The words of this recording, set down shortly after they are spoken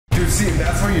see,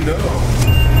 that's how you know.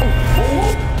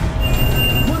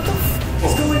 What the f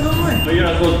is going on? But you're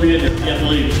not supposed to be in here. You have to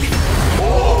leave.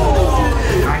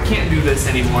 I can't do this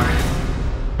anymore.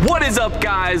 What is up,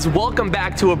 guys? Welcome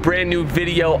back to a brand new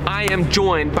video. I am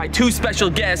joined by two special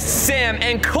guests, Sam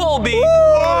and Colby.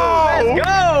 Let's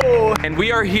go! And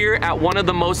we are here at one of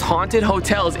the most haunted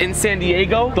hotels in San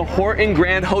Diego, the Horton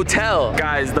Grand Hotel.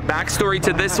 Guys, the backstory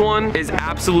to this one is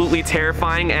absolutely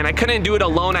terrifying, and I couldn't do it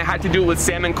alone. I had to do it with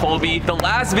Sam and Colby. The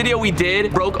last video we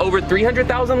did broke over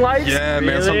 300,000 likes. Yeah,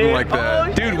 man, something like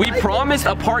that. Dude, we promised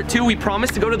a part 2. We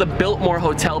promised to go to the Biltmore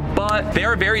Hotel, but they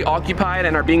are very occupied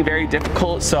and are being very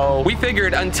difficult. So we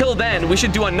figured until then, we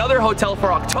should do another hotel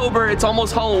for October. It's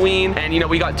almost Halloween. And you know,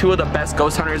 we got two of the best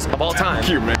ghost hunters of all time.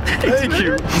 Thank you, man. Thank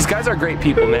you. These guys are great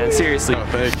people, man. Seriously. Oh,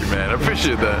 thank you, man. I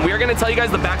appreciate that. We are gonna tell you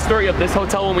guys the backstory of this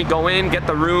hotel when we go in, get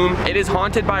the room. It is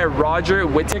haunted by a Roger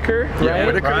Whittaker, right? Yeah,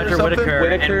 Roger Whittaker,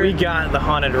 and we got the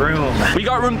haunted room. We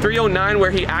got room 309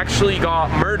 where he actually got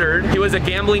murdered. He was a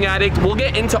gambling addict. We'll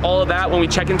get into all of that when we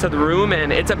check into the room,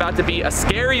 and it's about to be a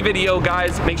scary video,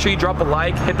 guys. Make sure you drop a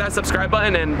like, hit that subscribe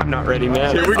button, and I'm not ready,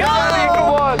 man. Here we go.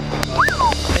 Come on.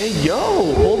 Hey,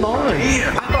 yo, hold on. I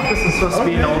thought this was supposed to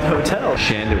be an old hotel.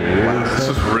 Chandelier. Wow, this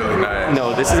is really nice.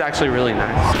 No, this is actually really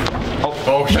nice.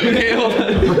 Oh,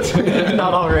 shit.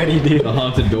 Not already, dude. The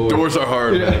haunted door. Doors are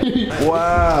hard, man.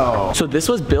 Wow. So this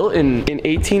was built in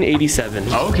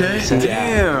 1887. Okay.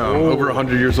 Damn. Over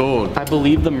 100 years old. I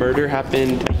believe the murder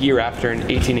happened a year after in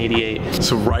 1888.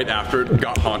 So right after it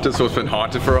got haunted, so it's been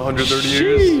haunted for 130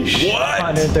 years? What?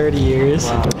 130 years.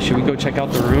 Wow. Should we go check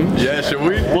out the room? Yeah, should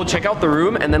we? We'll check out the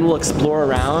room and then we'll explore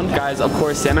around. Guys, of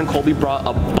course, Sam and Colby brought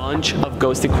a bunch of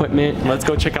ghost equipment. Let's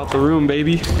go check out the room,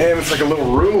 baby. Damn, it's like a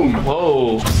little room.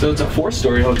 Whoa, so it's a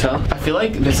 4-story hotel. I feel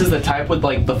like this is the type with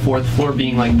like the 4th floor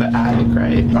being like the attic,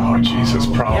 right? Oh, Jesus,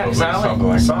 probably something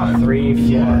like that. 3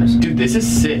 floors. Dude, this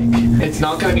is sick. It's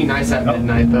not gonna be nice at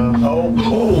midnight though.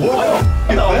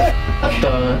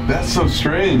 That's so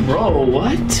strange. Bro,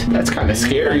 what? That's kind of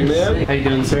scary, man. How you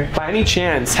doing, sir? By any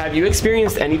chance, have you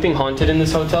experienced anything haunted in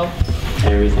this hotel?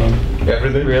 Everything.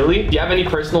 Everything? Really? Do you have any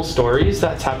personal stories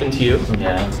that's happened to you?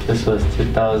 Yeah. This was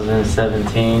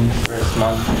 2017. First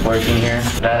month working here.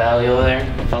 That alley over there.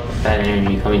 I felt that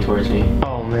energy coming towards me.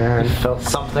 Oh man. Felt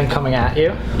something coming at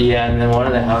you? Yeah, and then one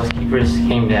of the housekeepers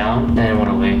came down and then went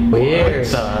away. Weird.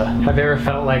 Have you ever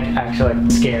felt like actually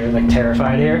like scared, like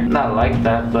terrified here? Not like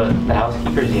that, but the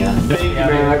housekeepers, yeah. Thank you,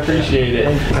 man. I appreciate it.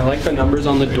 I like the numbers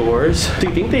on the doors. Do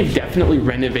you think they've definitely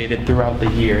renovated throughout the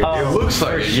year? It looks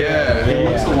like it, yeah. It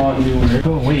looks a lot newer.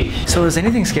 Oh wait. So is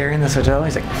anything scary in this hotel?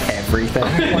 He's like, everything.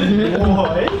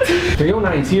 What?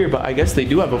 309's here, but I guess they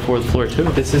do have a 4th floor too.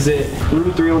 This is it.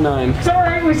 Room 309.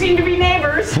 Sorry, we seem to be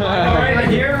neighbors. Right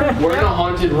here. We're in a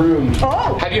haunted room.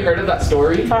 Oh. Have you heard of that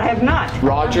story? I have not.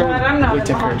 Roger But I'm not in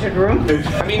the Whittaker. haunted room.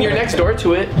 I mean, you're next door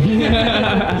to it.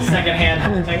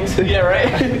 Secondhand things. Yeah, right?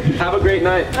 Have a great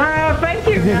night. Thank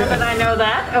you. Now that I know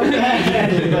that.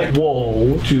 Okay.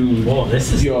 Whoa, dude. Whoa,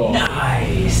 this is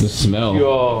nice. The smell.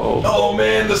 Yo. Oh,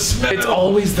 man, the smell. It's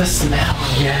always the smell.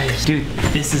 Yes. Dude,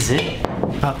 this is it.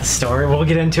 About the story, we'll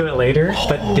get into it later,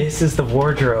 but this is the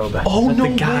wardrobe that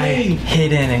the guy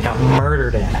hid in and got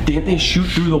murdered in. Didn't they shoot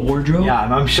through the wardrobe? Yeah,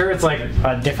 I'm sure it's like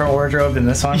a different wardrobe than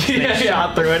this one. They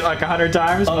shot through it like 100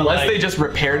 times. but, Unless like, they just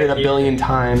repaired it a billion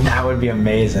times. that would be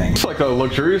amazing. It's like a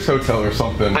luxurious hotel or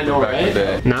something. I know, back in the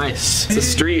right? day. Nice. It's a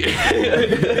street.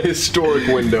 Historic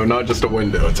window, not just a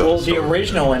window. It's a Well, the historic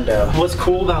original window. What's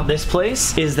cool about this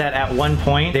place is that at one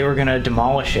point they were gonna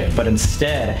demolish it, but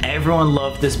instead everyone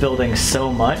loved this building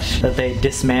so much that they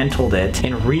dismantled it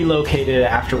and relocated it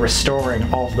after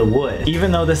restoring all of the wood. Even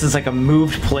though this is like a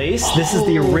moved place, this is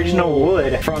the original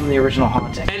wood from the original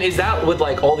haunting. And is that with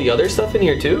like all the other stuff in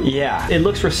here too? Yeah, it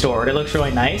looks restored. It looks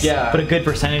really nice. Yeah. But a good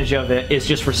percentage of it is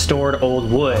just restored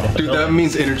old wood. Dude, that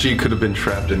means energy could have been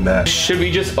trapped in that. Should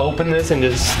we just open this and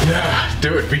just... Yeah,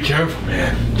 do it. Be careful,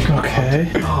 man. Okay.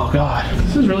 Oh god,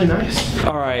 this is really nice.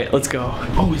 All right, let's go.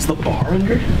 Oh, is the bar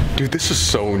under? Dude, this is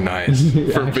so nice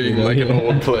for being like an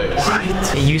old place.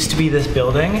 It used to be this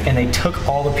building and they took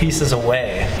all the pieces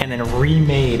away and then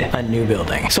remade a new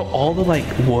building. So all the like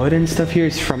wood and stuff here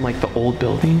is from like the old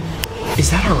building? Is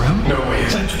that our room? No way.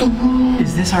 That's the room.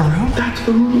 Is this our room? That's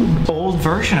the room. Old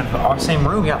version of our same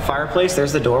room. We got fireplace.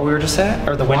 There's the door we were just at,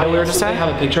 or the window we were just I at.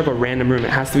 have a picture of a random room. It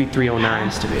has to be 309.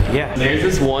 Has to be. Yeah. There's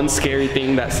this one scary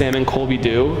thing that Sam and Colby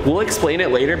do. We'll explain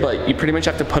it later, but you pretty much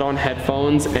have to put on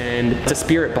headphones and it's a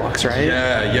spirit box, right?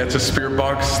 Yeah, it's a spirit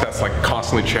box that's like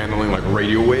constantly channeling like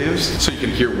radio waves, so you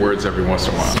can hear words every once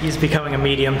in a while. He's becoming a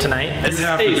medium tonight. You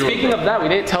have to Hey, do speaking it. of that, we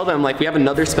didn't tell them, like, we have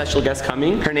another special guest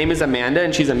coming. Her name is Amanda,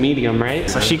 and she's a medium. room, right?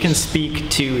 So she can speak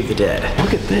to the dead.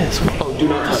 Look at this. Oh, do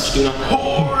not touch, do not touch.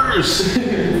 Horse!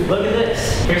 Look at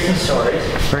this. Here's some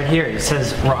stories. Right here, it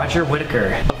says Roger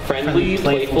Whittaker. Friendly,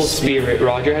 playful spirit.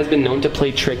 Roger has been known to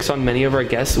play tricks on many of our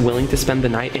guests, willing to spend the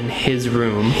night in his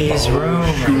room. His room.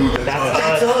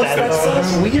 That's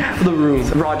us. We have the room.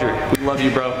 Roger, we love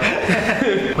you, bro.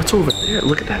 What's over there?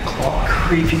 Look at that clock.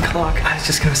 Creepy clock. I was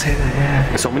just gonna say that,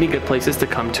 yeah. So many good places to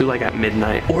come to, like at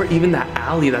midnight, or even that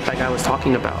alley that guy was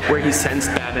talking about, where he sensed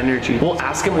bad energy. We'll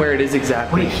ask him where it is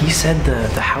exactly. Wait, he said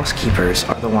the housekeepers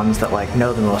are the ones that like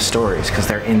know the most stories because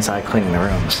they're inside cleaning the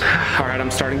rooms. All right,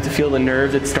 I'm starting to feel the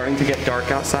nerves. It's starting to get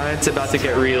dark outside. It's about to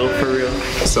get real, for real.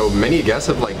 So many guests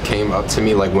have like came up to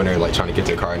me like when they're like trying to get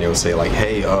to their car and they'll say like,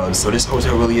 hey, so this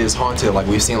hotel really is haunted. Like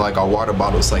we've seen like our water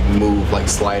bottles like move, like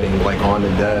sliding like on the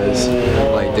desk.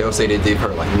 Like they'll say that they've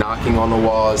heard like knocking on the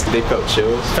walls. They felt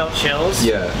chills. Felt chills?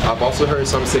 Yeah, I've also heard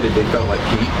some say that they felt like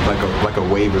heat, like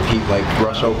a wave of heat like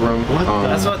rush over them.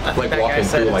 That's what I think like that guy walking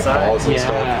said through like inside. walls and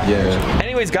stuff. Yeah.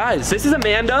 Anyways, guys, this is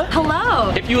Amanda.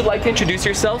 Hello. If you would like to introduce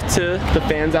yourself to the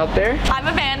fans out there. I'm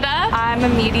Amanda. I'm a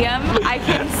medium. I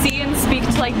can see and speak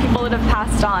to like people that have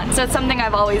passed on. So it's something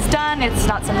I've always done. It's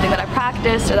not something that I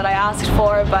practiced or that I asked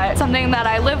for, but something that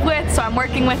I live with, so I'm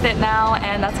working with it now,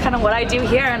 and that's kind of what I do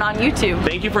here and on YouTube.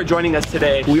 Thank you for joining us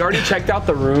today. We already checked out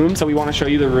the room, so we want to show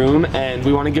you the room, and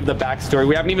we want to give the backstory.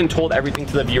 We haven't even told everything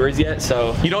to the viewers yet,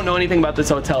 so you don't know anything about this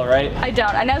hotel, right? I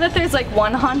don't. I know that there's like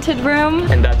one haunted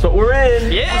room. And that's what we're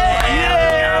in.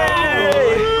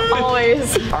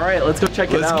 Always. All right, let's go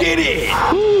check it out. Let's get it!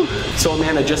 Whew. So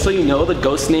Amanda, just so you know, the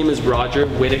ghost name is Roger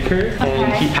Whittaker,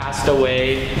 and he passed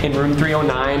away in room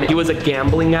 309. He was a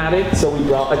gambling addict, so we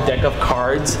brought a deck of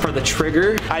cards for the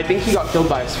trigger. I think he got killed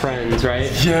by his friends, right?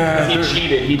 Yeah, He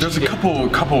cheated. There's a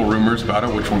couple rumors about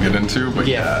it, which we'll get into, but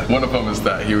yeah, one of them is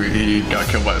that he got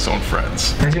killed by his own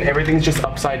friends. Imagine everything's just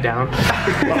upside down.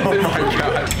 Oh my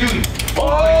god.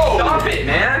 Oh! Stop it,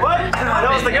 man! What? That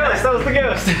was the ghost. That was the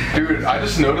ghost. Dude, I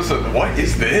just noticed that. What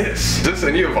is this? Is this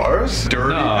any of ours?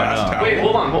 Dirty ass towel. Wait,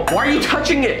 hold on. Why are you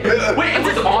touching it? Wait, it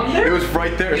was on there? It was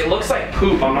right there. It looks like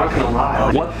poop, I'm not gonna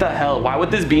lie. What the hell? Why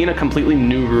would this be in a completely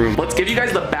new room? Let's give you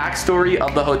guys the backstory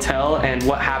of the hotel and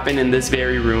what happened in this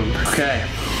very room. Okay.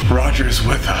 Roger's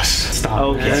with us.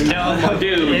 Stop. Okay. No,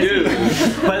 Dude.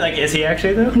 But like, is he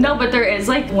actually though? No, but there is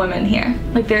like women here.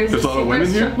 Like there's a lot of women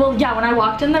here? Well, yeah, when I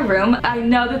walked in the room, I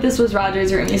know that this was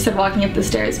Roger's room. You said walking up the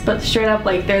stairs, but straight up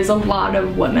like there's a lot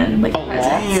of women like present.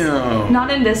 Damn.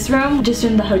 Not in this room, just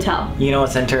in the hotel. You know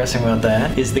what's interesting about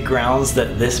that is the grounds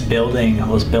that this building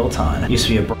was built on. It used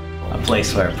to be a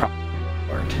place where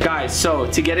worked. Guys, so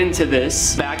to get into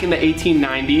this, back in the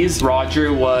 1890s,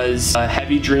 Roger was a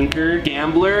heavy drinker,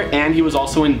 gambler, and he was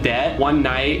also in debt. One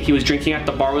night, he was drinking at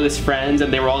the bar with his friends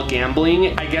and they were all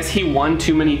gambling. I guess he won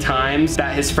too many times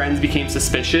that his friends became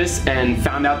suspicious and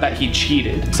found out that he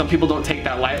cheated. Some people don't take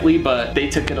that lightly, but they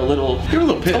took it a little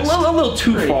pissed. A little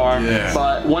too far. Yeah.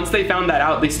 But once they found that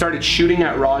out, they started shooting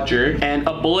at Roger, and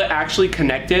a bullet actually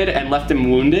connected and left him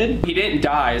wounded. He didn't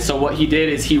die, so what he did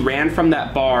is he ran from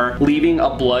that bar, leaving a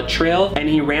blood trail, and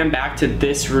he ran back to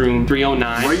this room,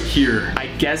 309. Right here. I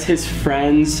guess his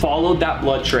friends followed that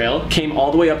blood trail, came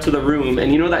all the way up to the room,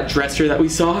 and you know that dresser that we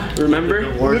saw?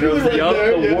 Remember? The wardrobe. Right Yup,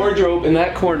 there, the yeah. wardrobe in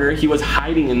that corner. He was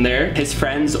hiding in there. His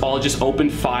friends all just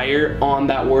opened fire on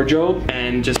that wardrobe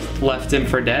and just left him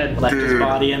for dead. Left his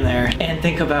body in there. And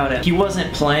think about it. He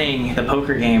wasn't playing the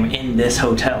poker game in this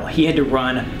hotel. He had to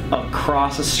run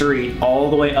across the street all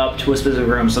the way up to a specific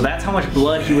room. So that's how much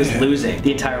blood he was losing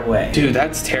the entire way. Dude,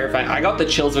 that's terrifying. I got the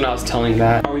chills when I was telling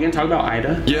that. Are we gonna talk about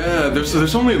Ida? Yeah,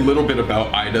 there's only a little bit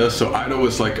about Ida. So Ida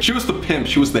was like, she was the pimp.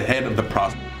 She was the head of the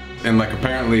prostitute. And like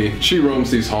apparently she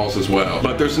roams these halls as well.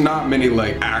 But there's not many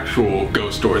like actual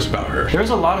ghost stories about her.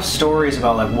 There's a lot of stories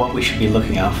about like what we should be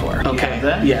looking out for. You have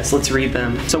that? Yes, let's read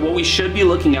them. So what we should be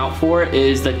looking out for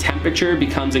is the temperature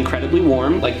becomes incredibly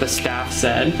warm, like the staff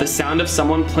said. The sound of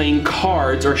someone playing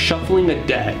cards or shuffling a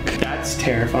deck. That's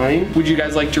terrifying. Would you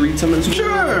guys like to read some as well?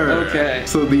 Sure. Okay.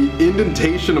 So the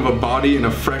indentation of a body in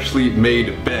a freshly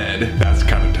made bed. That's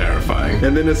kind of terrifying.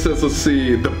 And then it says, let's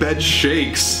see, the bed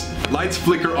shakes. Lights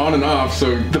flicker on and off,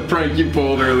 so the prank you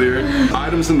pulled earlier.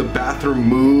 Items in the bathroom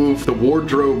move. The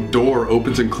wardrobe door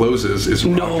opens and closes. Is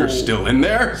Roger still in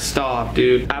there? Stop,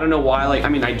 dude. I don't know why, like, I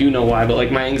mean, I do know why, but like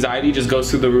my anxiety just goes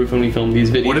through the roof when we film these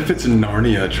videos. What if it's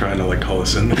Narnia trying to like call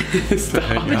us in?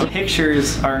 The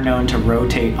pictures are known to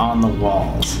rotate on the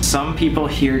walls. Some people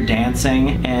hear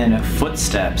dancing and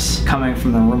footsteps coming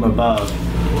from the room above.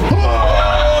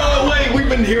 Oh, wait, Right? We've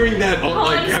been hearing that.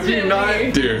 Like, have you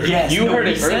not? Dude. Yes, You heard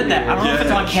he it said that. I don't know if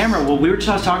it's on Yes. camera. Well, we were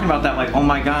just talking about that. Like, oh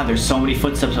my God, there's so many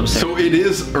footsteps upstairs. So it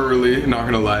is early, not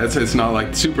gonna lie. It's not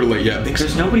like super late yet.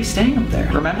 There's nobody staying up there.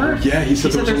 Remember? Yeah, he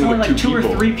said there was there's only only like like 2 2 or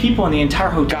people. 3 people in the entire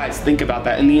hotel. Guys, think about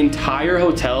that. In the entire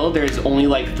hotel, there's only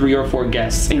like 3 or 4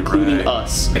 guests, including Right.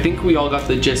 us. I think we all got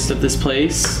the gist of this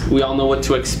place. We all know what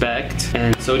to expect,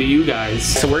 and so do you guys.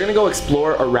 So we're gonna go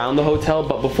explore around the hotel,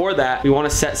 but before that, we wanna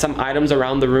set some items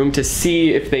around the room to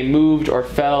see if they moved or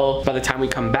fell by the time we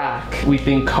come back. We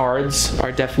think cards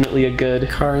are definitely a good.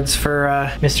 Cards for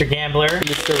Mr. Gambler.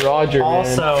 Mr. Roger, man.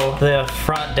 Also, the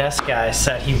front desk guy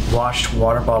said he watched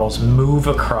water bottles move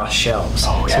across shelves.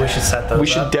 Oh, yeah. So we should set those We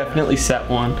should up. definitely set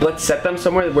one. Let's set them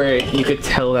somewhere where you could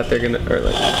tell that they're gonna, or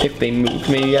like if they move,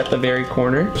 maybe at the very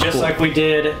corner. Just like we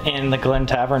did in the Glen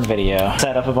Tavern video.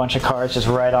 Set up a bunch of cards just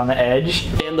right on the edge.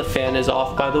 And the fan is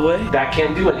off, by the way. That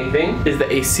can't do anything. Is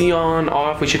the AC on,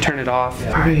 off? We should turn it off.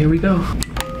 All right, here we go.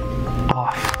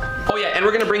 Off. Oh yeah, and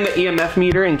we're gonna bring the EMF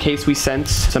meter in case we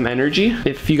sense some energy.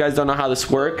 If you guys don't know how this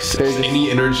works, there's Any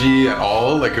energy at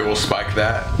all, like it will spike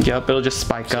that. Yep, it'll just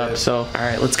spike up. So, all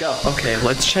right, let's go. Okay,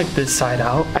 let's check this side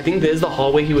out. I think this is the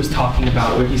hallway he was talking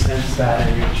about where he sensed that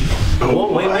energy. Oh,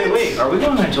 wait. Are we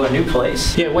going into a new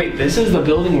place? Yeah, wait, this is the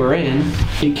building we're in.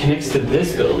 It connects to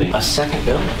this building. A second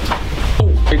building?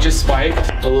 Oh, it just spiked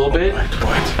a little bit.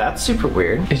 That's super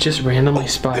weird. It just randomly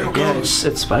spiked. Yeah, it's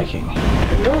spiking.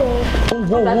 Oh,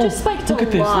 whoa, That whoa. just spiked Look a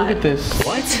at this, lot. look at this.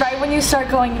 It's right when you start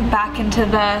going back into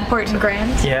the Horton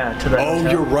Grand. Yeah, to the Oh,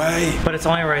 hotel. you're right. But it's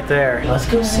only right there. Let's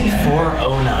go see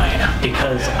 409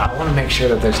 because I want to make sure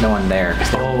that there's no one there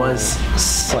because there was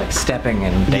like stepping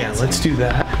and dancing. Yeah, let's do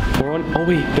that. Oh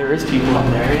wait, there is people on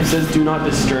there. It says do not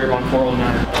disturb on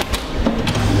 409.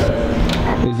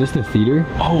 Is this the theater?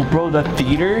 Oh bro, the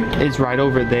theater is right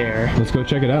over there. Let's go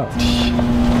check it out.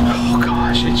 Oh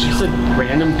gosh, it's just a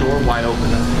random door wide open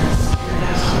up there.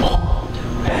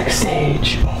 Oh,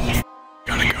 backstage. We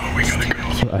gotta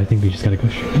go. So I think we just gotta go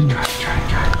straight in. No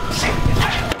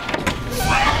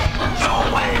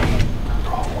way.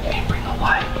 Bro, hey, bring a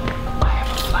light. I have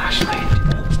a flashlight.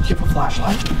 Do you have a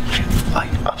flashlight?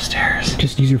 Light upstairs.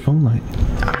 Just use your phone light.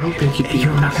 I don't think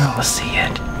You're not gonna be able to see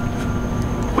it.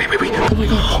 Wait. Oh my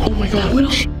god. Oh my god.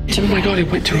 Oh my god, it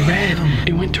went to red.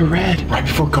 It went to red. Right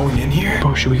before going in here?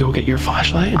 Bro, should we go get your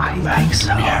flashlight? I think so.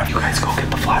 Yeah, you guys go get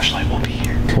the flashlight. We'll be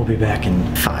here. We'll be back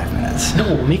in 5 minutes.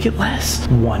 No, make it less.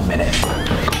 1 minute.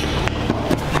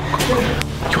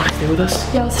 You want to stay with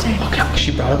us? Yeah, I'll stay. Okay,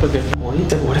 she brought up a good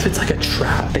point. What if it's like a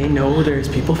trap? They know there's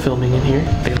people filming in here.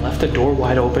 They left the door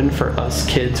wide open for us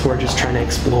kids who are just trying to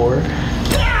explore.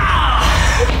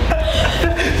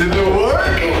 Did it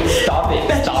work? Stop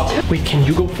it. Wait, can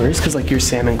you go first? Because like you're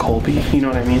Sam and Colby. You know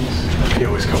what I mean? He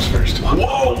always goes first.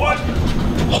 Whoa, what?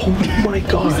 Oh my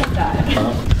god.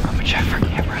 I'm gonna check for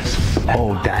cameras.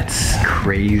 Oh, that's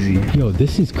crazy. Yo,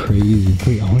 this is crazy.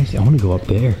 Wait, I want to go up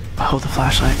there. Hold the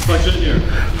flashlight.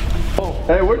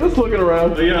 Hey, we're just looking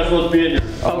around. You're not supposed to be in here.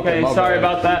 Okay, sorry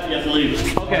about that. You have to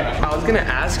leave. Okay, I was gonna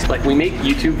ask, like, we make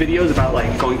YouTube videos about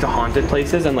like going to haunted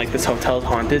places, and like this hotel is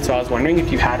haunted. So I was wondering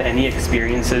if you had any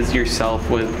experiences yourself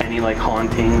with any like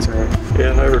hauntings or.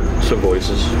 Yeah, I heard some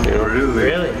voices. You know,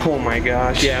 Really? Oh my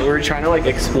gosh. Yeah, we were trying to like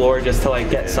explore just to like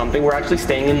get something. We're actually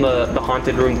staying in the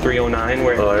haunted room 309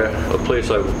 where. Oh yeah, a place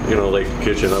like like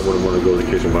kitchen. I wouldn't want to go to the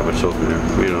kitchen by myself in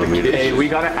there. You know what I mean? Hey, we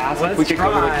gotta ask if we could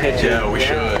go to the kitchen. Yeah, we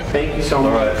should. Thank you so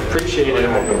much. Appreciate it.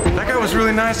 That guy was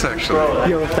really nice, actually.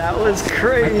 Yo, that was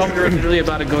crazy. I thought we were really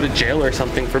about to go to jail or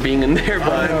something for being in there,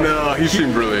 but. No, he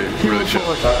seemed really chill.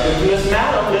 Miss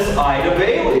Madam, Miss Ida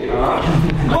Bailey, huh?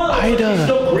 Well, Ida. she's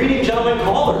still greeting gentlemen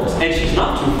callers, and she's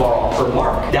not too far off her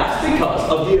mark. That's because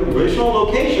of the original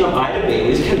location of Ida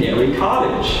Bailey's Canary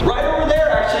Cottage. Right over there,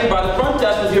 actually, by the front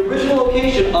desk, is the original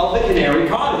location of the Canary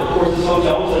Cottage. Of course, this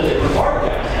hotel was in a different part of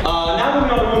town. Now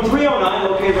moving on to room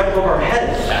 309, located right above our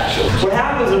heads, actually. What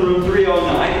happens in room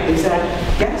 309 is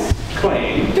that guests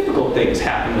claim difficult things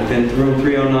happen within room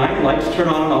 309. Lights turn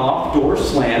on and off, doors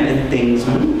slam, and things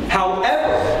move.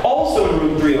 However, also in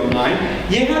room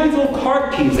 309, you have these little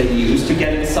card keys that you use to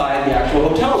get inside the actual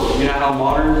hotel room. You know how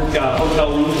modern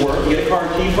hotel rooms work. You get a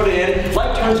card key, put it in,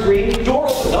 light turns green, door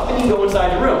opens up, and you can go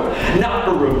inside the room. Not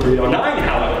for room 309,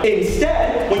 however.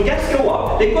 Instead, when guests go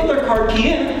up, they put their card key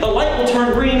in, the light will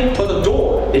turn green, but the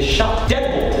door is shut,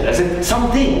 deadbolted, as if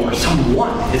something or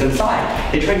someone is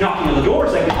inside. They try knocking on the door,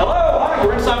 saying, "Hello, hi,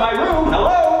 we're inside my room,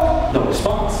 hello." No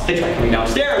response. They try coming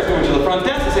downstairs, going to the front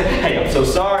desk and say, "Hey, I'm so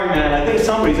sorry, man. I think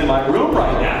somebody's in my room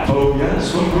right now." "Oh,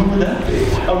 yes? What room would that be?"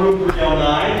 "A room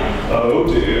 309. "Oh,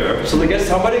 dear." So they get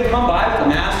somebody to come by with a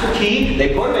master key. They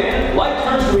put it in, light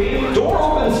turns green, door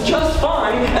opens just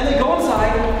fine, and they go inside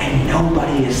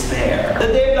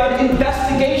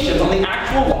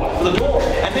lock for the door,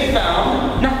 and they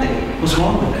found nothing was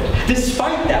wrong with it.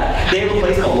 Despite that, they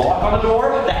replaced the lock on the door,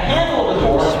 the handle of the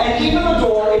door, and even the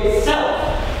door itself.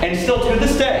 And still to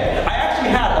this day, I actually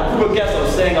had a group of guests that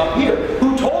was staying up here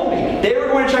who told me they were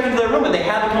going to check into their room and they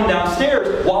had to come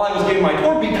downstairs while I was getting my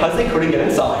tour because they couldn't get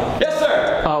inside. Yes,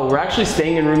 sir? Oh, we're actually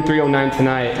staying in room 309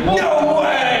 tonight. No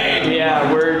way!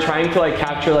 Yeah, we're trying to like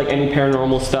capture like any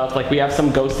paranormal stuff. Like we have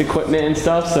some ghost equipment and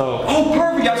stuff, so. Oh,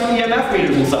 perfect. You have some EMF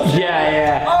meters and stuff.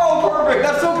 Yeah. Oh, perfect.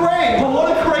 That's so great. Well,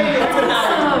 what a great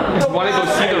You want to go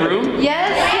see the room? Yes.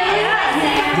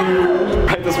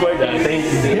 Right this way, guys. Thank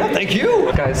you. Yeah, thank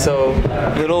you. Guys, so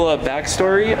little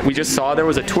backstory. We just saw there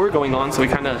was a tour going on, so we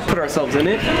kind of put ourselves in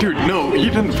it. Dude, no, you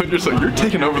didn't put yourself. You're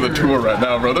taking over the tour right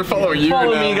now, bro. They're following you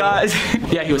Follow now. me, guys.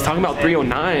 Yeah, he was talking about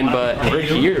 309, but we're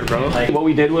here, bro. What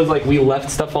we did was like we left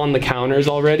stuff on the counters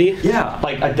already. Yeah.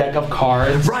 Like a deck of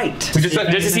cards. Right. Just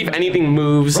to see if anything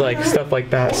moves, like stuff like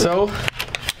that. So.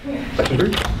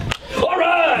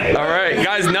 All right,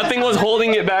 guys, nothing was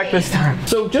holding it back this time.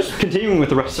 So just continuing with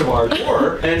the rest of our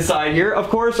tour inside here, of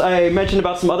course, I mentioned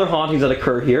about some other hauntings that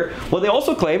occur here. Well, they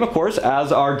also claim, of course,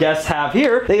 as our guests have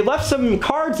here, they left some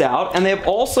cards out, and they have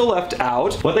also left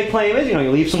out what they claim is, you know,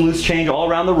 you leave some loose change all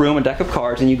around the room, a deck of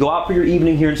cards, and you go out for your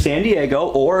evening here in San Diego,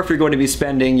 or if you're going to be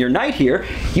spending your night here,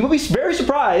 you will be very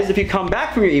surprised if you come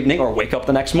back from your evening or wake up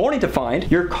the next morning to find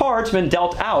your cards have been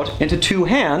dealt out into two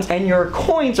hands, and your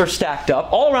coins are stacked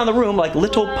up all around the room like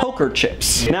little poker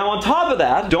chips. Now on top of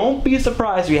that, don't be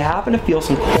surprised if you happen to feel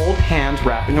some cold hands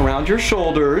wrapping around your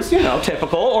shoulders, you know,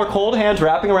 typical, or cold hands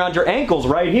wrapping around your ankles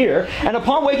right here, and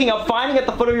upon waking up finding at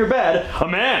the foot of your bed, a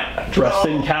man dressed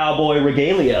in cowboy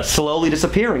regalia slowly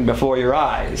disappearing before your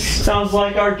eyes. Sounds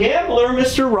like our gambler,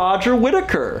 Mr. Roger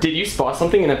Whitaker. Did you spot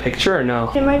something in a picture or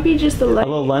no? It might be just the light. A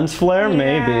little lens flare,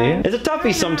 maybe. It's a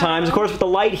toughie sometimes. Of course, with the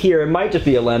light here, it might just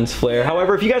be a lens flare.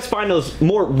 However, if you guys find those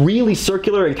more really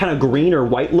circular and kind of green or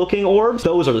white looking orbs,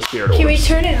 those are the spirit orbs. Can we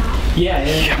turn it off?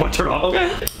 Yeah, we'll turn it off. Okay.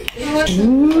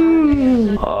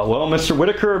 Well, Mr.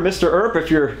 Whitaker, Mr. Earp,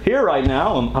 if you're here right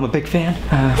now, I'm a big fan.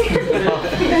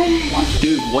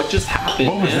 Dude, what just happened?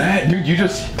 What was that? Dude, you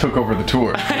just took over the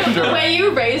tour. The way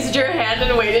you raised your hand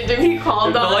and waited to be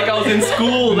called on. Felt like I was in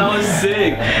school. That was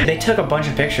sick. They took a bunch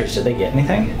of pictures. Did they get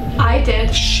anything? I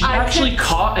did. She actually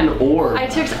caught an orb.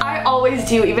 I always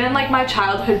do, even in like my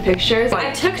childhood pictures.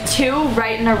 I took two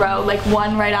right in a row, like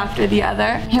one right after the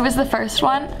other. Here was the first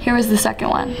one. Here was the second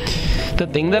one. The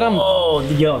thing that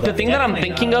I'm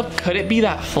thinking of, could it be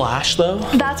that flash though?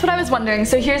 That's what I was wondering.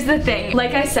 So here's the thing.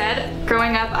 Like I said,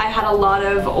 growing up, I had a lot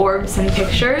of orbs and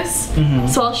pictures.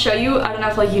 So I'll show you. I don't know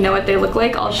if like you know what they look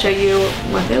like. I'll show you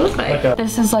what they look like.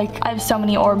 This is like, I have so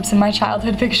many orbs in my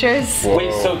childhood pictures. Whoa.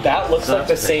 Wait, so that looks like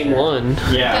the same one.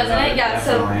 Yeah. Doesn't it? Yeah,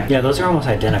 so. Yeah, those are almost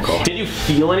identical. Did you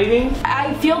feel anything?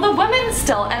 I feel the women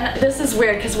still, and this is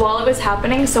weird because while it was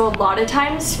happening, so a lot of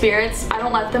times spirits, I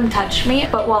don't let them touch me,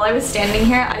 but while I was standing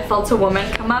here, I felt a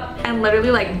woman come up and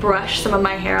literally like brush some of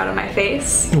my hair out of my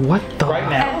face. What the? Right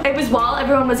now. And it was while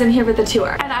everyone was in here with the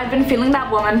tour, and I've been feeling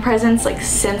that woman presence like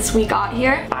since we got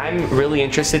here. I'm really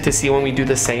interested to see when we do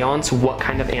the seance what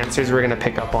kind of answers we're gonna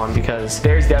pick up on, because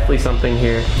there's definitely something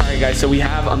here. All right guys, so we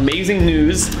have amazing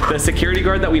news. The security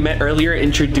guard that we met earlier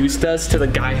introduced us to the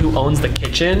guy who owns the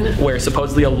kitchen where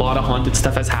supposedly a lot of haunted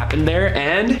stuff has happened there,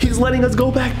 and he's letting us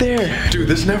go back there. Dude,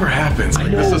 this never happens.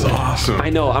 Like, this is awesome. I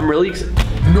know, I'm really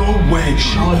No way.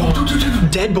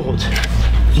 Deadbolt.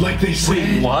 Like they said.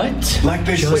 Wait, what? Like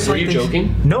they said. Are you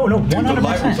joking? No, 100%. Dude, the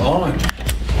light was on.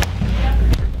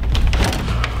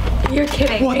 You're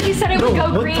kidding. What? He said it would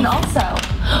go green also.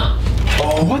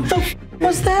 Oh, what the f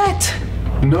was that?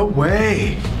 No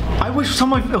way. I wish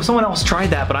someone else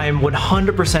tried that, but I am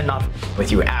 100% not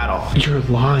with you at all. You're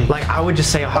lying. Like, I would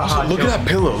just say, Also, look at that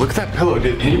pillow. Look at that pillow.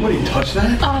 Did anybody touch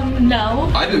that?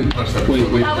 No. I didn't touch that. Wait.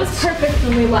 That was perfect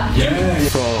when we left. Yeah.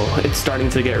 Bro, it's starting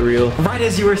to get real. Right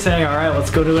as you were saying, all right,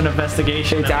 let's go to an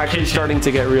investigation. It's actually starting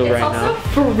to get real right now. It's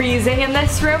also freezing in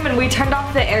this room, and we turned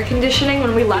off the air conditioning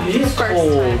when we left the first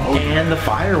time. And the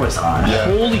fire was on. Yeah.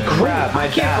 Holy crap. I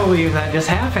can't believe that just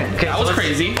happened. Okay, That was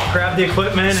crazy. Grab the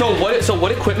equipment. So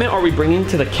what equipment are we bringing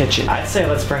to the kitchen? I'd say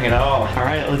let's bring it all. All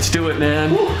right, let's do it, man.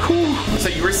 So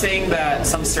you were saying that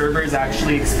some servers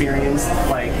actually experienced,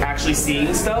 like, actually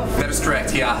seeing stuff? That is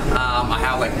correct, yeah. I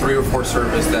have like 3 or 4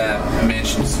 servers that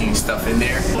mentioned seeing stuff in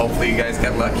there. Hopefully you guys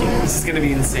got lucky. This is gonna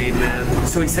be insane, man.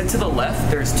 So he said to the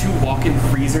left, there's 2 walk-in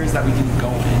freezers that we can go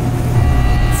in.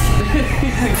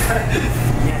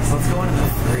 Yes, let's go into the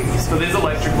freeze. So there's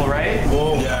electrical, right?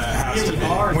 Whoa. Yeah, it has to be.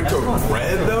 Went to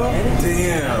red though?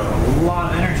 Damn. A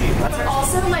lot of energy. But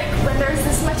also, like, when there's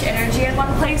this much energy in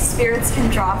one place spirits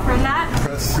can draw from that.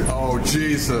 Oh,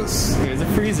 Jesus. Here's a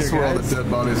freezer, That's where all the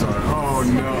dead bodies are. Oh,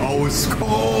 no. Oh, it's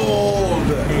cold.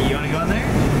 Hey, you want to go in there?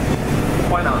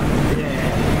 Why not? Yeah.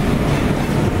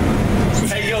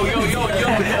 Hey, yo,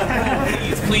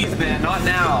 please, man, not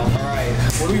now. All right,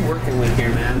 what are we working with here,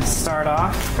 man? Start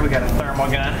off, we got a thermal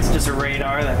gun. It's just a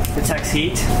radar that detects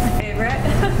heat. Favorite?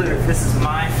 This is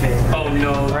my favorite. Oh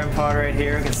no. REM pod right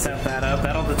here, we can set that up.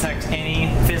 That'll detect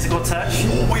any physical touch.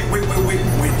 Wait.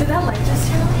 Did that light just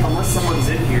turn on? Unless someone's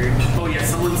in here. Oh yeah,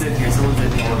 someone's in here.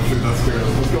 Oh, shoot, that's scary.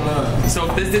 What's going on? So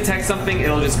if this detects something,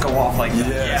 it'll just go off like that.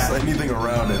 Yes, anything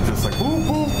around it, just like boop,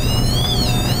 boop.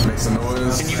 Makes a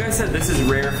noise. And you guys said this is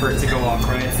rare for it to go off,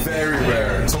 right? Very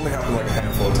rare. It's only happened like a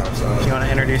handful of times. You want to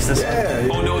introduce this one? Yeah.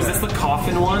 Oh no, is this the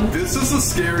coffin one? This is the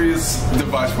scariest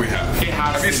device we have. It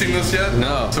has Have you to seen be. this yet?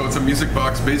 No. So it's a music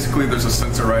box. Basically, there's a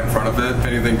sensor right in front of it. If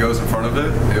anything goes in front of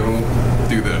it, it'll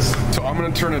do this. So I'm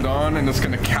gonna turn it on, and it's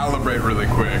gonna calibrate really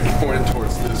quick. Point it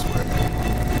towards this way.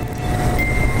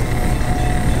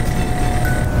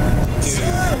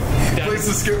 Place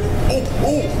is scary.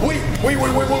 Oh, wait.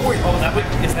 Oh, that way,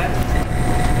 is that?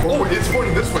 Oh, it's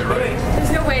pointing this way, right?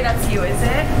 There's no way that's you, is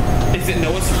it? Is it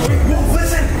Noah's? Whoa,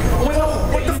 listen! What the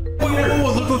f?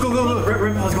 Whoa, look.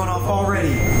 REM pod's going off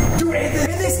already. Dude,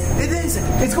 it is.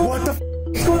 It's going. What the f?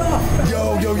 It's going off.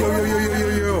 Yo.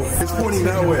 It's pointing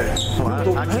that way.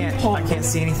 I can't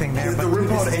see anything there. The REM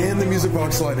pod and the music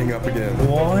box lighting up again.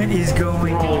 What is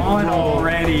going on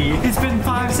already? It's been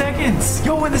 5 seconds.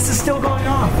 Yo, and this is still going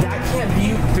off. That can't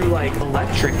be through like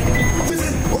electric.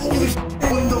 Listen! Holy sh**!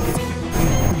 What the f?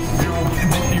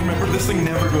 Yo, you remember this thing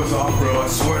never goes off, bro, I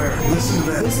swear. Listen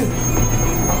to that. Listen.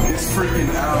 It's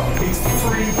freaking out. It's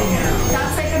freaking out.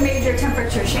 That's like a major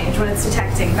temperature change when it's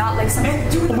detecting, not like something.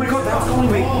 Oh my god, that's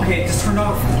going off. Okay, it just turned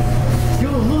off. Yo,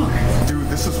 look. Dude,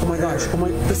 this is. Oh my gosh,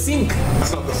 the sink.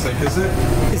 That's not the sink, is it?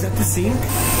 Is that the sink?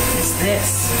 It's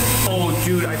this. Oh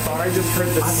dude, I thought I just heard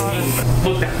the sink.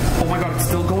 Look that. Oh my god, it's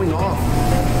still going off.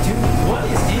 Dude, what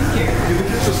is in here? You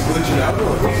think it's just glitching out? Or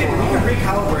We can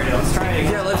recalibrate it. Let's try it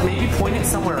again. Yeah, let's maybe point it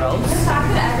somewhere else. The fact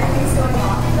that everything's going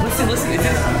off. Listen,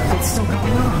 it's still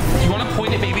going off. You want to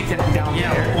point it maybe down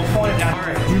Yeah, there? we'll point it down. All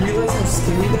right. Do you realize how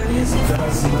scary that is?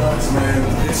 That's nuts,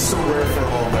 man. It's so rare for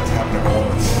all of that to happen at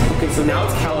once. Okay, so now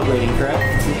it's calibrating,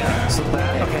 correct? Yeah. So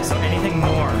that. Okay. So anything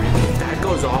more? That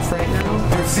goes off right now.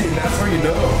 Dude, see, that's how you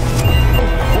know.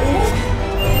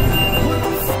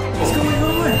 What's going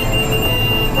on?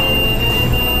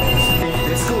 If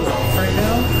this goes off right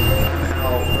now, I'm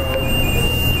out, bro.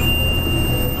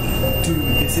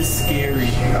 Dude, this is scary.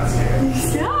 Yeah.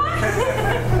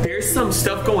 There's some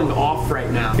stuff going off right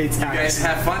now. It's You guys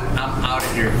have fun. I'm out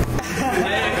of here.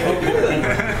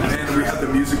 And we had the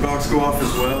music box go off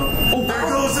as well. Oh,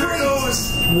 there it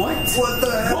goes. What? What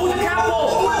the hell? Oh, the cat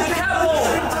hole! The cat hole!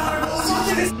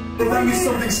 There was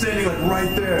something standing like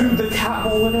right there. Dude, the cat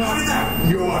hole went How out. did that?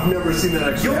 Yo, I've never seen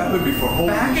that actually happen before. Holy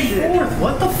Back shit. and forth.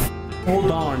 What the?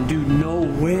 Hold on, dude. No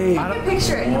way. I can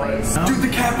picture it anyways. Dude, the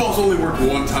cat balls only work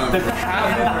one time. The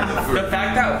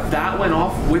fact that that went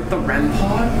off with the REM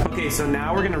pod. Okay, so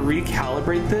now we're gonna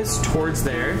recalibrate this towards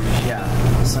there. Yeah.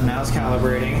 So now it's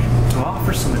calibrating. To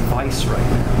offer some advice right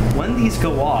now. When these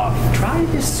go off, try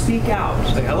to just speak out.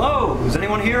 Say, hello, is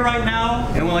anyone here right now?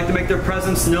 Anyone like to make their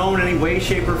presence known in any way,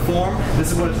 shape, or form?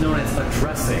 This is what is known as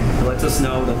addressing. It lets us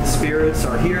know that the spirits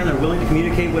are here and they're willing to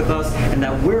communicate with us and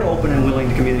that we're open and willing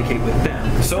to communicate with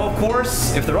them. So of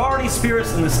course, if there are any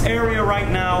spirits in this area right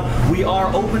now, we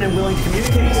are open and willing to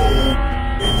communicate.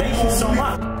 Thank you so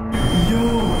much. Yo,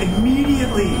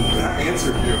 immediately. That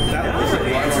answered you. That Yeah.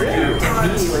 answered you.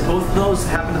 Immediately, both of those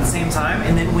happened at the same time,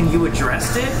 and then when you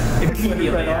addressed it,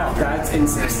 immediately after. That's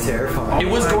insane. That's terrifying. It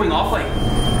was going off like.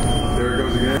 There it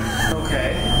goes again.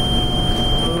 Okay.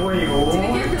 Wait, Did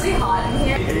it get really hot in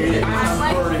here?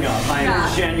 I'm burning up. I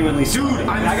am genuinely. Dude,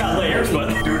 I got layers, but.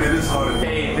 Dude, it is hot in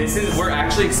here. Hey, we're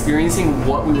actually experiencing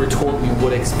what we were told we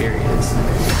would experience.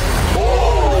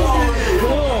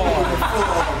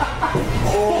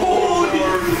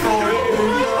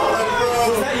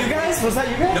 Was that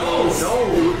you guys? No.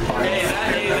 Hey,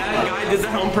 that guy did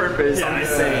that on purpose. Yeah, I'm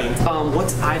just yeah. saying.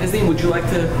 What's Ida's name? Would you like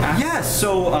to ask? Yes,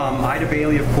 so Ida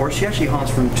Bailey, of course, she actually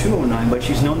haunts room 209, but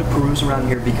she's known to peruse around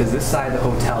here because this side of the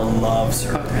hotel loves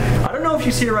her. I don't know if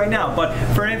she's here right now, but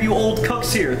for any of you old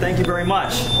cooks here, thank you very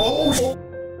much. Oh,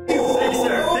 Thanks,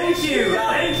 sir. Thank you.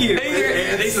 Thank you. Hey,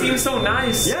 They seem so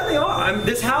nice. Yeah, they are.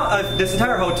 This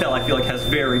entire hotel, I feel like, has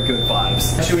very good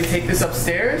vibes. Should we take this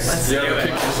upstairs? Let's do it.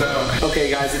 Kick this out.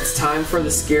 Okay, guys, it's time for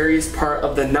the scariest part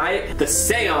of the night, the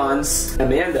seance.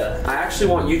 Amanda, I actually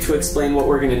want you to explain what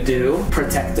we're gonna do.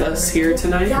 Protect us here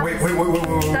tonight. Yeah. Wait.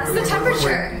 That's the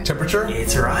temperature. Temperature?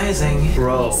 It's rising.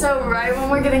 Bro. So right when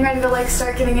we're getting ready to like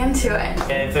start getting into it.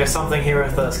 Okay, if there's something here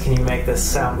with us, can you make this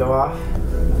sound go off?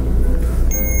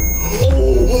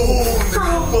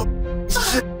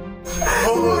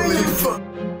 Holy fuck.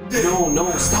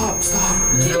 No, stop.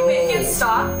 Can you make it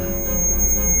stop?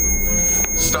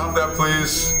 Stop that,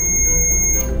 please.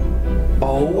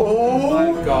 Oh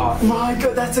my god. My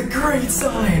god, that's a great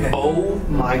sign. Oh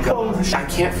my gosh. I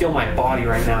can't feel my body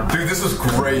right now. Dude, this is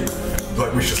great.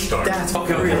 Like, we should start. That's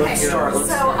Okay, let's start.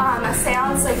 So, a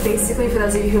seance, like, basically, for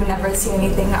those of you who've never seen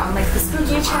anything on, like, the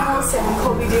Spooky channel, Sam and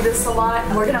Colby do this a lot.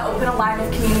 We're gonna open a line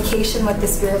of communication with the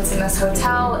spirits in this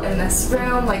hotel, in this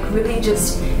room, like, really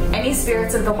just any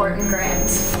spirits of the Horton Grand.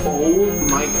 Oh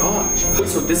my gosh. Wait,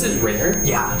 so this is rare?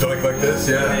 Yeah. Like this?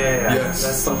 Yeah. Yes.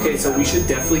 That's okay, so we should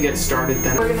definitely get started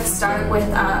then. We're gonna start with,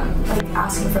 like,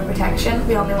 asking for protection.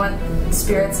 We only want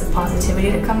spirits of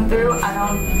positivity to come through. I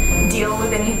don't deal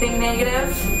with anything negative.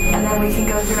 And then we can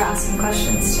go through asking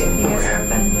questions too. You guys are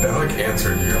open. That like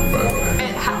answered you, by the way.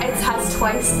 It has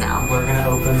twice now. We're gonna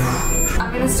open.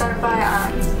 I'm gonna start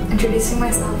by introducing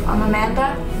myself. I'm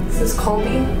Amanda. This is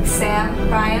Colby, Sam,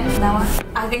 Brian, Noah.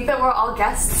 I think that we're all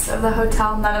guests of the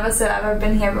hotel. None of us have ever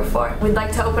been here before. We'd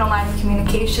like to open a line of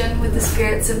communication with the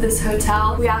spirits of this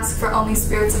hotel. We ask for only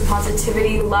spirits of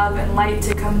positivity, love, and light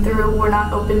to come through. We're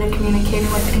not open to communicating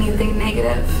with anything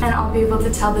negative, and I'll be able to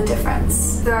tell the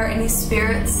difference. If there are any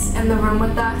spirits in the room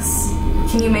with us,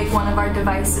 can you make one of our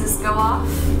devices go off?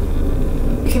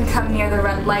 You can come near the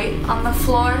red light on the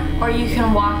floor, or you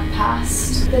can walk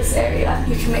past this area.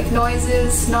 You can make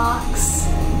noises, knocks.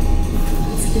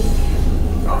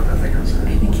 Oh, nothing else.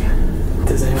 I think, yeah.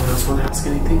 Does anyone else want to ask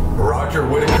anything? Roger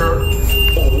Whittaker.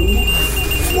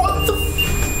 Oh. What the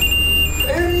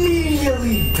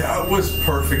Immediately. That was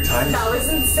perfect timing. That was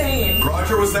insane.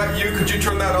 Roger, was that you? Could you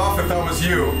turn that off if that was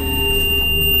you?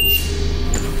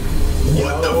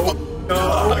 What the fuck?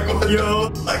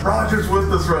 Yo, like Roger's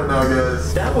with us right now,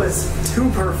 guys. That was too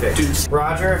perfect.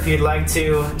 Roger, if you'd like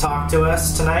to talk to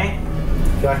us tonight,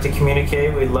 if you'd like to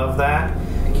communicate, we'd love that.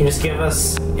 Can you just give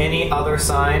us any other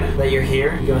sign that you're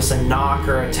here? Give us a knock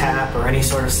or a tap or any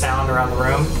sort of sound around the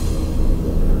room.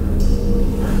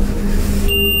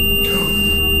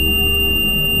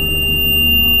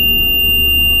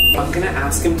 I'm gonna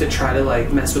ask him to try to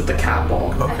like mess with the cat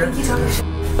ball. I think he told me.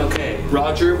 Okay,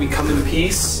 Roger, we come in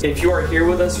peace. If you are here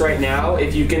with us right now,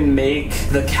 if you can make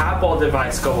the cat ball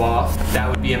device go off, that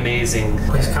would be amazing.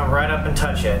 Please come right up and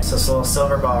touch it. It's this little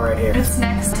silver ball right here. It's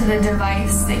next to the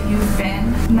device that you've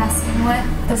been messing with.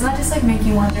 Doesn't that just like make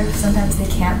you wonder if sometimes they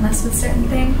can't mess with certain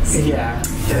things? Yeah,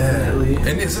 definitely.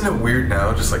 And isn't it weird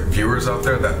now, just like viewers out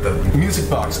there, that the music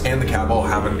box and the cat ball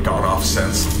haven't gone off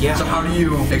since? Yeah. So how do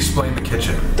you explain the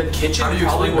kitchen? The kitchen How do you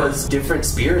probably explain was different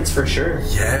spirits for sure.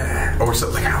 Yeah. Or so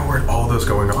like how were all those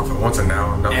going off at once and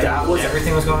now nothing? That was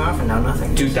Everything was going off and now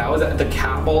nothing. Dude, that was at the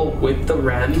cat ball with the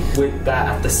REM with that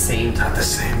at the same time. At the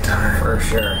same time. For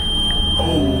sure.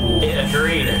 Oh. It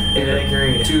agreed. It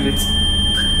agreed. Dude, it's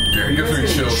Yeah, it gives me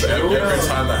chills every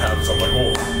time that happens. I'm like,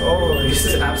 oh. Holy this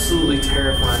is absolutely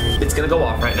terrifying. It's gonna go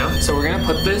off right now. So we're gonna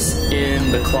put this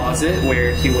in the closet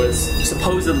where he was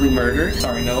supposedly murdered.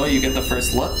 Sorry, Noah, you get the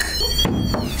first look.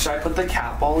 Should I put the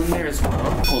cat ball in there as well?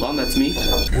 Hold on, that's me.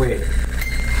 Wait.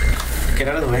 Get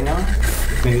out of the way now.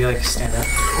 Maybe like stand up.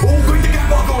 Oh, quick, the cat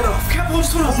ball going off. Cat ball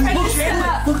just went off. Look,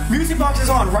 Chandler, look, music box is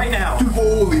on right now. Dude,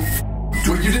 holy f.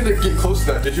 Dude, you didn't get close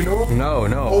to that, did you know? No.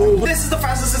 Oh, This is the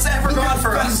fastest it's ever gone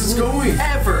for us. fast it's going.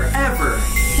 Ever.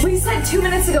 We said 2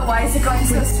 minutes ago, why is it going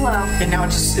so slow? And now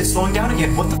it's slowing down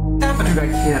again. What the f happened? Dude, I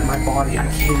can't. My body, I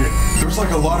can't. There's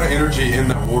like a lot of energy in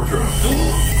that wardrobe.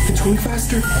 It's going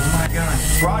faster. Oh my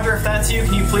god. Roger, if that's you,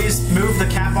 can you please move the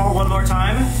cat ball one more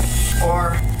time?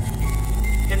 Or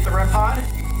hit the REM pod?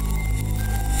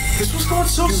 This was going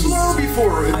so slow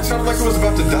before. It sounded like it was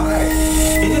about to die.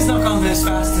 It has not gone this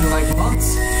fast in like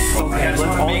months. Okay, I just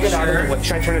want to make sure.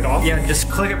 Should I turn it off? Yeah, just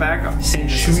click it back.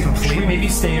 Should we maybe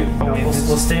stay? No,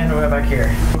 we'll stand right back here.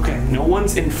 Okay, no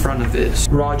one's in front of this.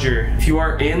 Roger, if you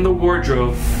are in the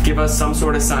wardrobe, give us some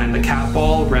sort of sign. The cat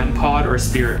ball, REM pod, or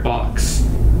spirit box.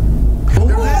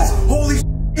 There it is. Holy shit.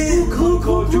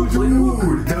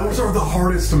 Dude, those are the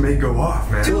hardest to make go off,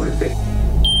 man.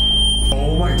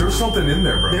 Oh my, there's something in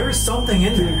there, bro. There is something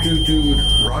in there. Dude.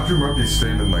 Roger might be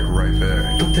standing like right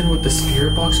there. But then would the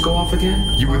spirit box go off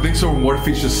again? You would think so, what if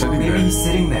he's just sitting Maybe there? he's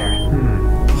sitting there.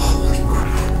 Holy crap.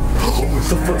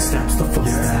 The footsteps, the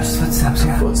footsteps. Footsteps,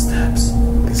 yeah. Footsteps.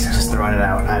 Just throwing it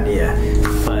out, idea.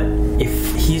 But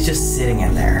if he's just sitting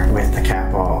in there with the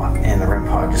cat ball and the REM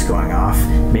pod just going off,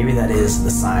 maybe that is the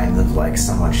sign of like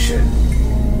someone should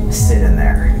sit in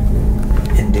there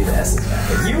and do the essence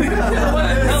method. You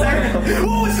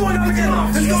Oh, it's going off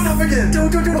again! It's going off again!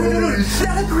 Don't.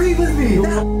 That agreed with me!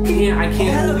 I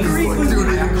can't That agreed with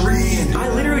me! I agreed! I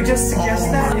literally just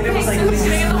suggested that, and it was like, in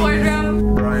the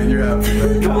wardrobe. Brian, you have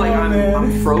to. No, like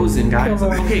I'm frozen, guys.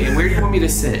 Okay, and where do you want me to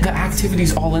sit? The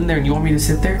activity's all in there, and you want me to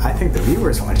sit there? I think the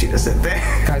viewers want you to sit there.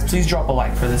 Guys, please drop a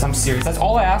like for this. I'm serious. That's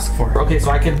all I ask for. Okay,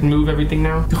 so I can move everything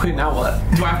now? Wait, now what?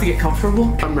 Do I have to get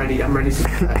comfortable? I'm ready. I'm ready to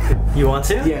do that. You want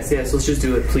to? Yes, let's just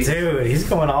do it, please. Dude, he's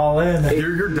going all in.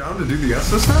 You're down to do the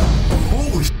essence now?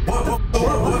 Holy sh!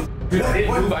 What? Dude,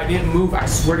 I didn't move. I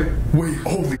swear to... Wait,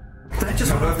 holy... that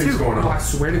just Now nothing's going No, I on.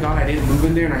 swear to God, I didn't move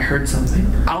in there and I heard something.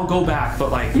 I'll go back, but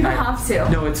like... You don't have to.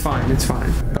 No, it's fine. It's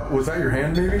fine. Was that your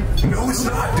hand, maybe? No, it's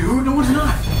not, dude. No, it's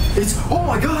not. It's, oh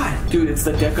my god! Dude, it's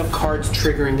the deck of cards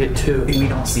triggering it too. We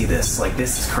don't see this. Like,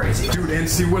 this is crazy. Dude, and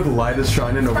see where the light is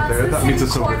shining over That's there? the That means same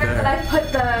it's over corner there. that I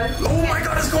put the... Oh my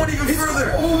god, it's going even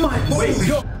further! Oh my, wait, Holy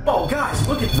go. Oh, guys,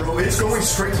 look at Bro, it's going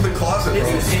straight to the closet,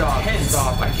 bro.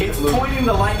 Stop. I can't move. pointing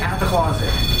the light at the closet.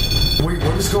 Wait,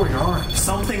 what is going on?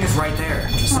 Something is right there.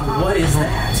 So what is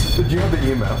that? Did you have the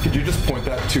EMF? Could you just point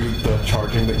that to the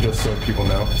charging that just so people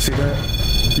know? See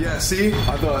that? Yeah, see?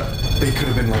 I thought they could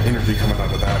have been like energy coming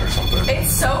out of that or something.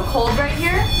 It's so cold right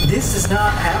here. This does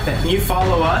not happen. You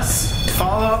follow us.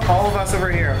 Follow all of us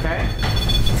over here, okay?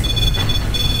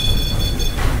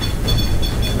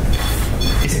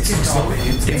 Is it slow?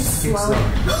 It's slow.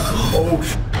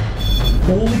 Oh,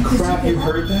 Holy crap, you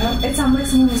heard that? It sounds like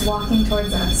someone was walking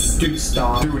towards us. Dude,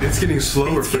 stop. dude, it's getting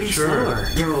slower It's for getting sure. slower.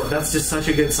 Yo, that's just such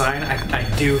a good sign. I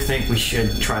do think we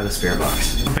should try the spirit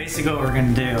box. Basically what we're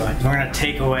gonna do, we're gonna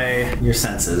take away your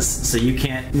senses so you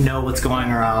can't know what's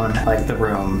going around like the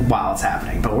room while it's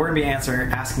happening. But we're gonna be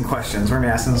asking questions. We're gonna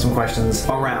be asking some questions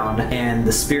around, and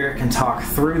the spirit can talk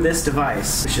through this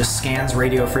device, which just scans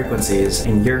radio frequencies,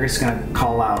 and you're just gonna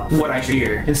call out What I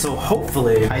hear. And so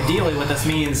hopefully, ideally what this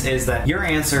means is that your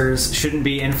answers shouldn't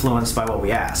be influenced by what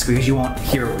we ask, because you won't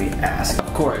hear what we ask.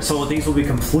 Of course. So these will be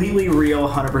completely real,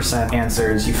 100%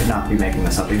 answers. You could not be making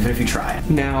this up, even if you try it.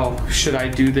 Now, should I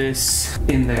do this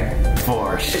in there?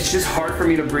 It's just hard for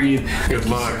me to breathe. Good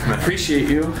luck, man. Appreciate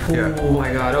you. Yeah. Oh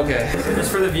my god, okay.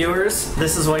 Just for the viewers,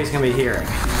 this is what he's gonna be hearing.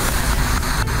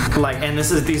 Like, and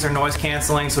these are noise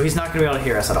canceling, so he's not gonna be able to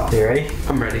hear us at all. You ready?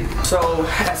 I'm ready. So,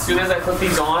 as soon as I put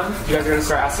these on, you guys are gonna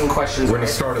start asking questions. We're gonna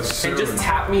right? start as soon. And just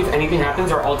tap me if anything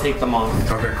happens, or I'll take them on.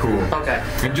 Okay, cool. Okay.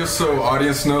 And just so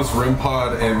audience knows, REM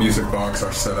pod and music box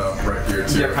are set up right here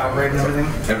too. Your power break and everything?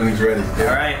 Everything's ready. Yeah.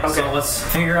 All right, Okay. so let's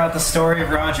figure out the story of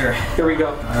Roger. Here we go.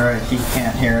 All right, he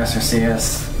can't hear us or see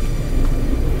us.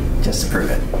 Just to prove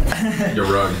it. Your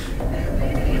rug.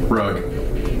 Rug.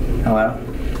 Hello?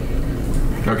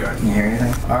 Okay. Can you hear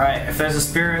anything? All right, if there's a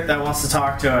spirit that wants to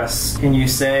talk to us, can you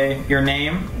say your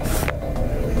name?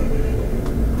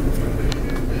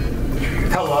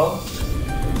 Hello.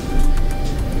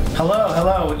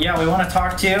 Hello. Yeah, we want to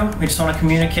talk to you. We just want to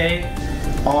communicate.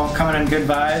 All coming in good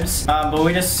vibes. But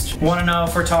we just want to know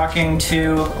if we're talking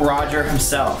to Roger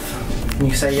himself. Can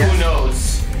you say yes? Who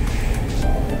knows?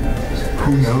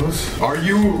 Who knows? Are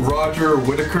you Roger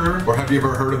Whittaker, or have you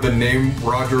ever heard of the name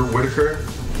Roger Whittaker?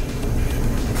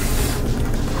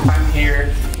 I'm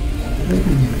here.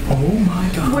 Oh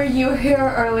my god. Were you here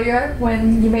earlier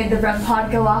when you made the REM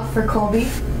pod go off for Colby?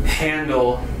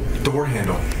 Handle. Door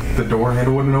handle. The door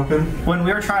handle wouldn't open? When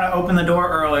we were trying to open the door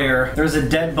earlier, there was a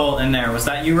deadbolt in there. Was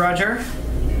that you, Roger?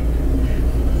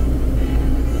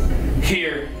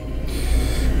 Here.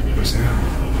 What's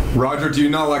that? Roger, do you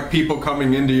not like people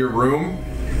coming into your room?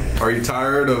 Are you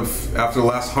tired of, after the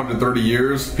last 130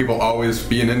 years, people always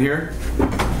being in here?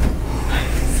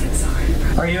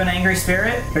 Are you an angry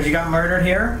spirit? Because you got murdered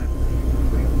here?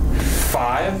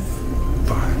 5.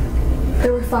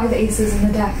 There were 5 aces in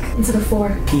the deck instead of 4.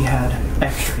 He had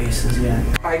extra aces, yeah.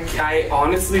 I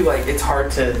honestly, like, it's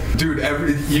hard to... Dude,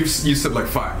 you said like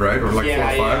 5, right? Or like 4 or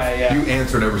 5? Yeah. You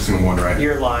answered every single one right.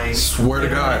 You're lying. Swear to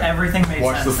God. Everything made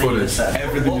Watch sense the that you footage. just said.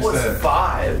 Everything What you was said.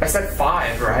 5? I said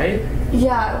 5, right?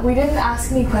 Yeah, we didn't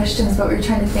ask any questions, but we were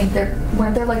trying to think.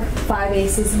 Weren't there like 5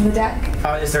 aces in the deck?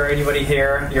 Is there anybody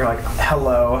here? You're like,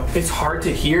 hello. It's hard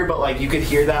to hear, but like you could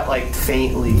hear that like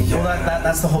faintly. Well,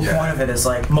 that's the whole point of it, is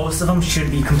like most of them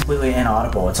should be completely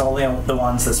inaudible. It's only the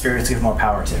ones that spirits give more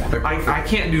power to. I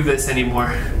can't do this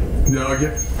anymore. No,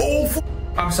 yeah. Oh,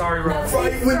 I'm sorry, bro.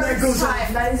 Right when that goes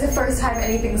off. That is the first time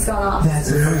anything's gone off.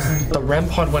 That's the first time. The REM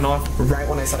pod went off right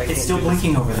when I said I can't It's still do this.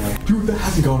 blinking over there. Dude, that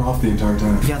hasn't gone off the entire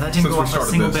time. Yeah, that didn't Since go we off a started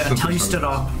single this, bit since until we you started stood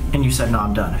up and you said, no,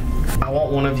 I'm done. I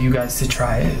want one of you guys to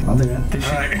try it. I'll do it.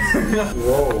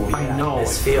 Whoa. I know.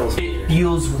 This feels It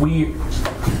feels weird.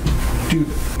 Dude,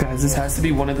 guys, this has to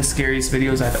be one of the scariest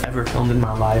videos I've ever filmed in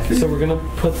my life. So we're gonna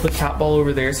put the cat ball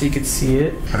over there so you can see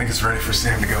it. I think it's ready for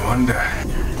Sam to go under.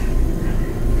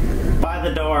 by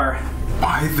the door.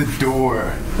 By the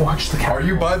door. Watch the cat. Are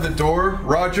you by the door,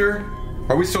 Roger?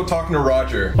 Are we still talking to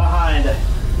Roger? Behind.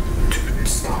 Dude,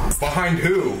 stop. Behind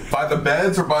who? By the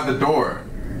beds or by the door?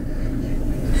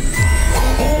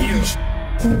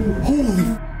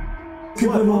 Holy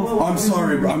I'm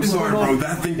sorry, bro.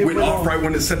 That thing went off right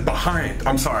when it said behind.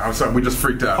 I'm sorry. We just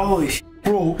freaked out. Holy sh**,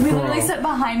 bro. We literally said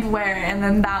behind where, and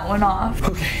then that went off.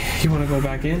 Okay, you wanna go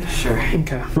back in? Sure.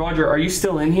 Okay. Roger, are you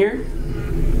still in here?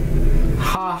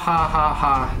 Ha ha ha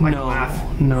ha. Like No.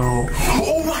 laugh. No.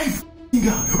 Oh my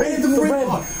god. Hey, the red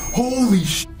pod. Holy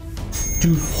sh**.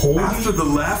 Dude, holy. After the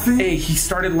laughing? Hey, he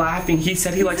started laughing. He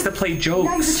said he likes to play jokes.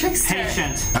 Yeah, he's a trickster.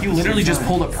 Patient. He literally just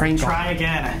pulled a prank on Try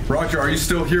again. Roger, are you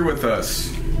still here with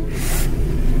us?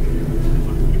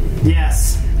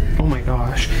 Yes. Oh my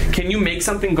gosh. Can you make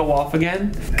something go off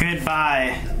again?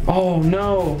 Goodbye. Oh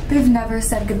no. They've never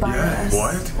said goodbye to Yeah. us.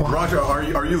 What? Roger, are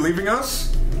you leaving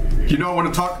us? You don't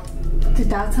want to talk? Did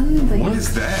that sound like... What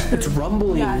is that? It's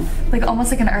rumbling. Yeah, like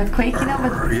almost like an earthquake, you know?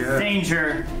 But Yeah.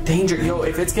 Danger. Danger. Yo,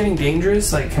 if it's getting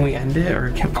dangerous, like, can we end it or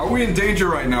can Are we in danger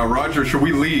right now, Roger? Should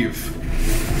we leave?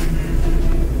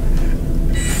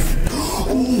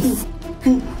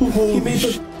 he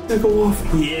made the go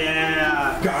off?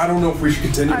 Yeah. God, I don't know if we should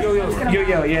continue. Wait,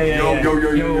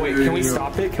 can we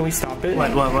stop it? Can we stop it? What?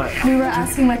 we were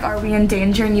asking like, are we in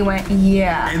danger? And you went,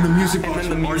 yeah. And the music box.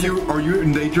 Are you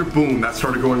in danger? Boom, that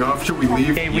started going off. Should we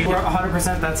leave? Hey, We were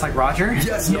 100% that's like Roger?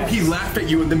 Yes, no, he laughed at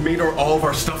you and then made all of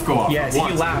our stuff go off. Yes, at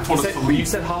once. he laughed. Told us to leave. You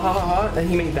said ha ha ha ha, and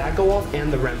he made that go off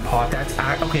and the REM pod. That's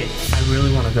okay. I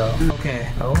really want to go. Okay.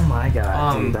 Oh my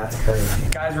god, dude, that's crazy.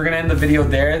 Guys, we're gonna end the video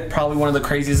there. Probably one of the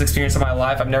craziest experiences of my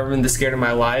life. I've never been this scared in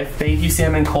my life. Thank you,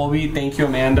 Sam and Colby. Thank you,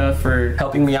 Amanda, for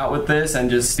helping me out with this and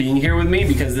just being here with me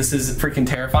because this is freaking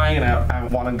terrifying and I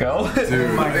want to go. Dude,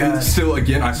 and still,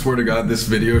 again, I swear to God, this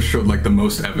video showed like the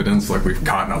most evidence like we've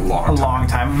caught in a long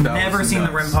time. I've never seen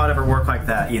the REM pod ever work like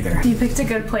that either. You picked a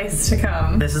good place to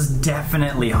come. This is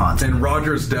definitely haunted. And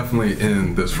Roger's definitely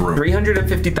in this room.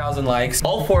 350,000 likes.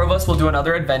 All four of us will do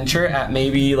another adventure at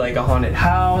maybe like a haunted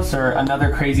house or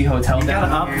another crazy hotel. You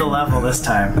gotta up the level this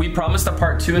time. We promised a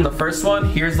part 2 in the first one.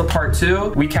 Here's the part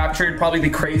 2. We captured probably the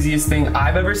craziest thing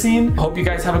I've ever seen. Hope you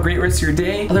guys have a great rest of your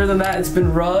day. Other than that, it's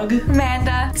been Rug,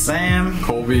 Amanda, Sam,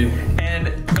 Colby,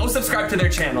 and go subscribe to their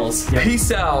channels.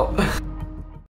 Peace out.